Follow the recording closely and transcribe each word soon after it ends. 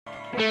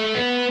Some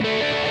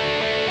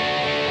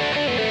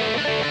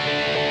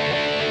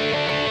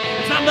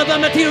of the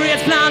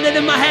materials planted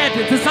in my head.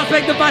 The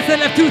suspect device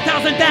that left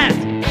 2,000 dead.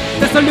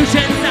 The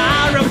solutions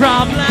are a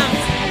problem.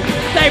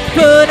 They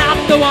put up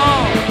the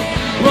wall.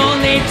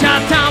 We'll need your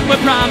time, we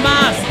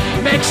promise.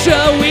 Make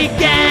sure we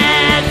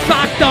get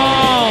fucked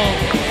all.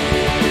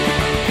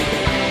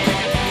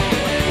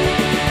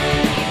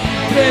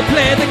 They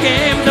play the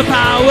game, the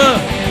power.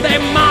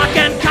 They mark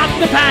and cut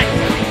the pack.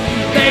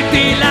 They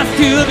deal us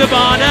to the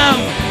bottom.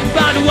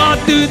 But what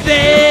do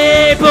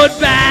they put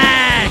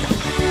back?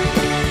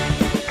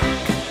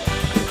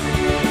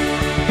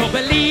 Don't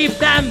believe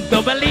them,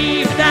 don't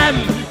believe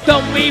them.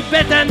 Don't be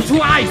bitten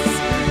twice.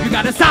 You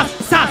gotta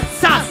suspect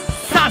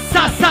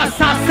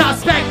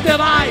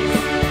device.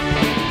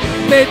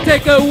 They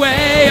take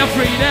away our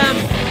freedom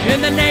in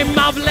the name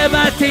of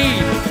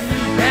liberty.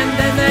 And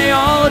then they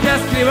all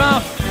just clear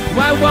off.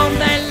 Why won't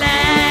they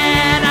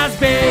let us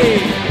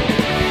be?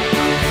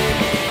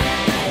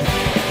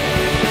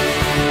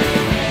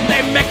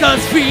 They make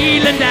us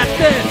feel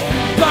indebted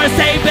for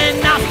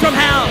saving us from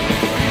hell.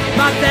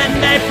 But then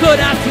they put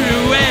us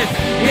through it.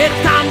 It's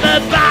time the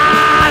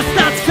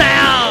bastards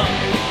fell.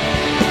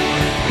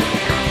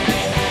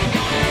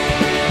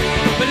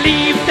 Don't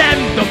believe them,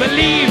 don't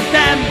believe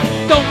them.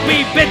 Don't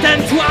be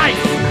bitten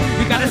twice.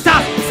 You gotta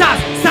suspect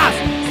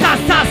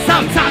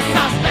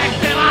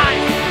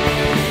device.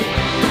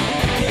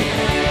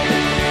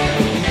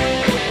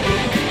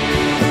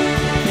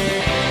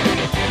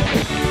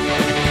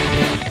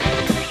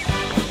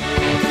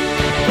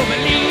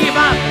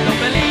 Don't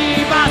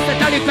believe us. They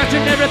tell you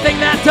question everything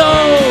they're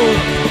told.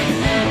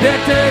 They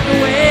took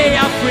away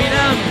our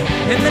freedom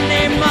in the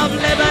name of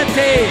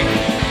liberty.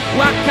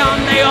 Why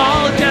can't they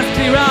all just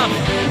clear up?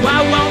 Why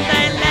won't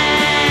they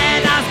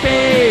let us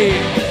be?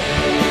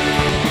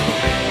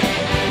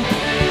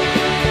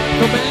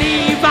 Don't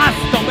believe us,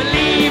 don't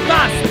believe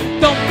us.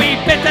 Don't be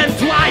bitten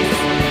twice.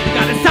 You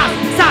gotta suspect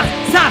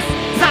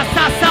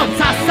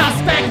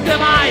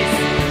device.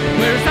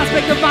 We're a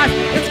suspect device,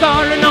 it's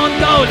scoring on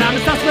gold. I'm a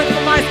suspect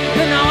device,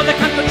 they know they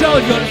can't control.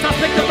 You're a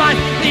suspect device,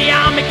 the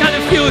army can't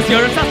refuse.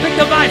 You're a suspect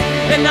device,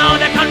 they know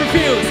they can't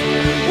refuse.